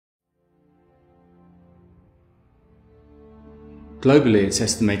Globally, it's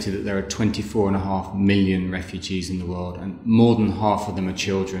estimated that there are 24.5 million refugees in the world, and more than half of them are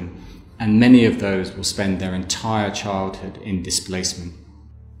children, and many of those will spend their entire childhood in displacement.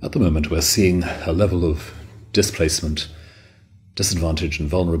 At the moment, we're seeing a level of displacement, disadvantage and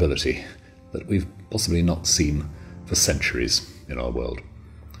vulnerability that we've possibly not seen for centuries in our world.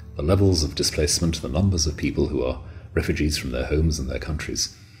 The levels of displacement, the numbers of people who are refugees from their homes and their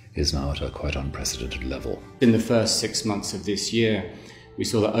countries is now at a quite unprecedented level. In the first 6 months of this year, we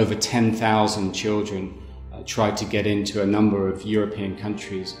saw that over 10,000 children tried to get into a number of European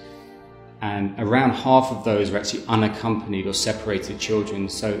countries, and around half of those are actually unaccompanied or separated children,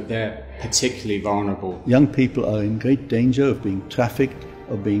 so they're particularly vulnerable. Young people are in great danger of being trafficked,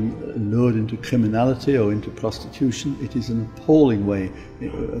 of being lured into criminality or into prostitution. It is an appalling way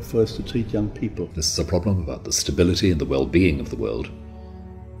for us to treat young people. This is a problem about the stability and the well-being of the world.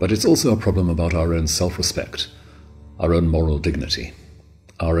 But it's also a problem about our own self-respect, our own moral dignity,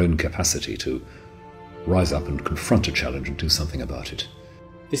 our own capacity to rise up and confront a challenge and do something about it.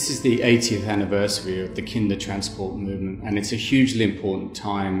 This is the 80th anniversary of the Kindertransport movement, and it's a hugely important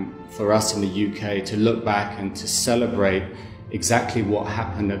time for us in the UK to look back and to celebrate exactly what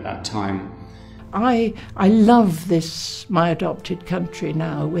happened at that time. I love this, my adopted country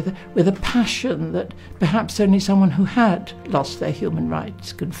now, with a passion that perhaps only someone who had lost their human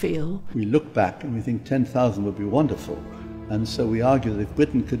rights can feel. We look back and we think 10,000 would be wonderful, and so we argue that if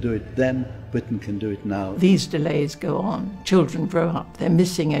Britain could do it then, Britain can do it now. These delays go on. Children grow up, they're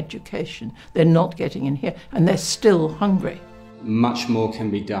missing education, they're not getting in here, and they're still hungry. Much more can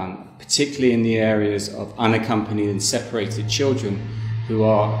be done, particularly in the areas of unaccompanied and separated children who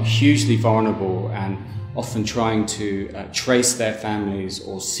are hugely vulnerable and often trying to trace their families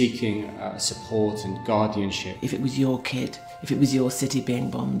or seeking support and guardianship. If it was your kid, if it was your city being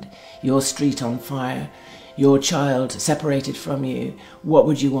bombed, your street on fire, your child separated from you, what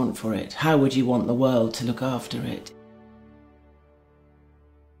would you want for it? How would you want the world to look after it?